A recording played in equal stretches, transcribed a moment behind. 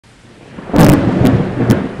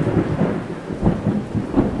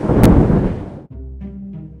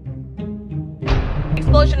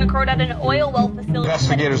having occurred at an oil well facility.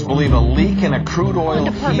 Investigators believe a leak in a crude oil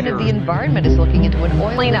The Department heater. of the Environment is looking into an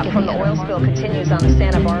oil Cleanup from the oil spill continues on the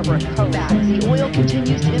Santa Barbara coast. The oil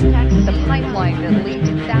continues to impact the pipeline that leaked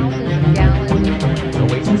thousands of gallons of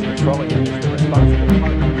oil. Oasis Petroleum is the responsible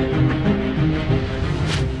party.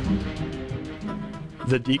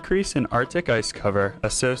 The decrease in Arctic ice cover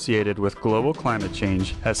associated with global climate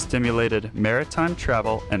change has stimulated maritime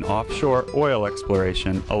travel and offshore oil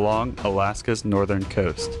exploration along Alaska's northern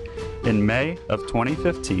coast. In May of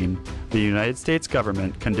 2015, the United States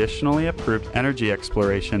government conditionally approved energy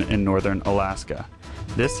exploration in northern Alaska.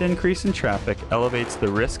 This increase in traffic elevates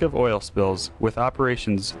the risk of oil spills, with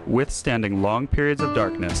operations withstanding long periods of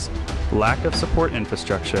darkness, lack of support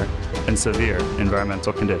infrastructure, and severe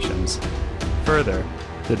environmental conditions. Further,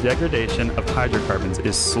 the degradation of hydrocarbons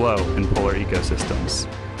is slow in polar ecosystems.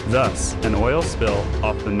 Thus, an oil spill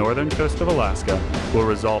off the northern coast of Alaska will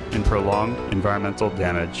result in prolonged environmental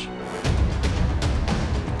damage.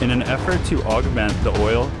 In an effort to augment the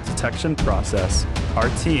oil detection process, our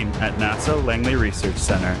team at NASA Langley Research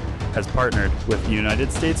Center has partnered with the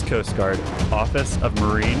United States Coast Guard Office of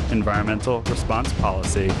Marine Environmental Response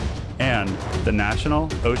Policy and the National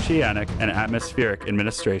Oceanic and Atmospheric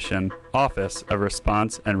Administration Office of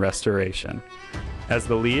Response and Restoration. As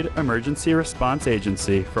the lead emergency response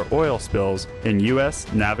agency for oil spills in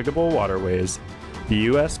U.S. navigable waterways, the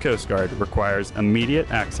U.S. Coast Guard requires immediate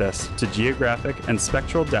access to geographic and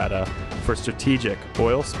spectral data for strategic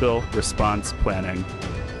oil spill response planning.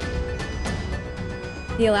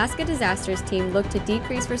 The Alaska Disasters Team looked to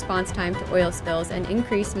decrease response time to oil spills and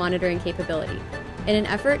increase monitoring capability. In an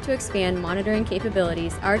effort to expand monitoring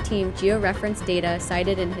capabilities, our team georeferenced data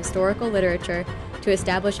cited in historical literature to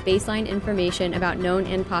establish baseline information about known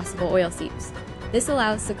and possible oil seeps. This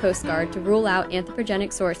allows the Coast Guard to rule out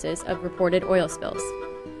anthropogenic sources of reported oil spills.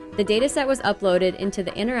 The dataset was uploaded into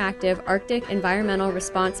the interactive Arctic Environmental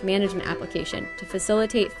Response Management application to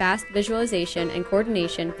facilitate fast visualization and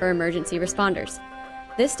coordination for emergency responders.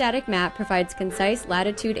 This static map provides concise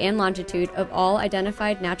latitude and longitude of all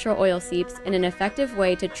identified natural oil seeps in an effective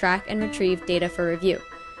way to track and retrieve data for review.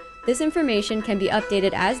 This information can be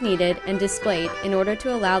updated as needed and displayed in order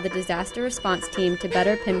to allow the disaster response team to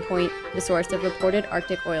better pinpoint the source of reported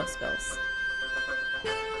Arctic oil spills.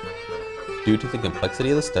 Due to the complexity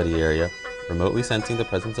of the study area, remotely sensing the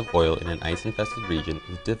presence of oil in an ice-infested region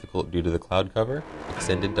is difficult due to the cloud cover,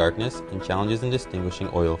 extended darkness, and challenges in distinguishing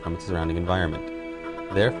oil from its surrounding environment.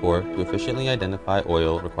 Therefore, to efficiently identify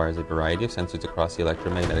oil requires a variety of sensors across the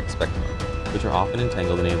electromagnetic spectrum, which are often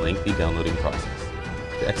entangled in a lengthy downloading process.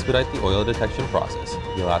 To expedite the oil detection process,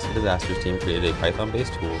 the Alaska Disasters Team created a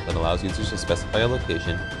Python-based tool that allows users to specify a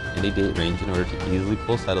location and a date range in order to easily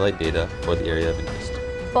pull satellite data for the area of interest.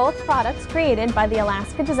 Both products created by the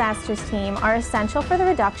Alaska Disasters Team are essential for the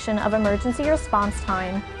reduction of emergency response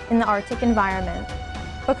time in the Arctic environment.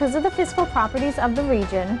 Because of the physical properties of the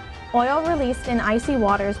region, oil released in icy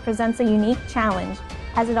waters presents a unique challenge,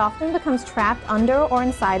 as it often becomes trapped under or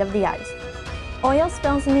inside of the ice. Oil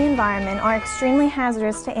spills in the environment are extremely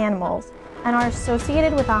hazardous to animals and are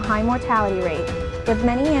associated with a high mortality rate, with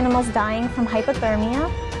many animals dying from hypothermia,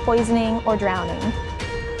 poisoning, or drowning.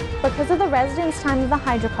 Because of the residence time of the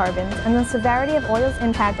hydrocarbons and the severity of oil's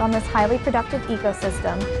impact on this highly productive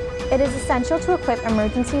ecosystem, it is essential to equip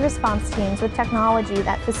emergency response teams with technology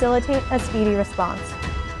that facilitate a speedy response.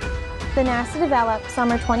 The NASA-developed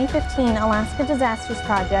Summer 2015 Alaska Disasters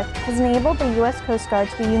Project has enabled the U.S. Coast Guard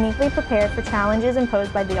to be uniquely prepared for challenges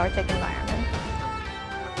imposed by the Arctic environment.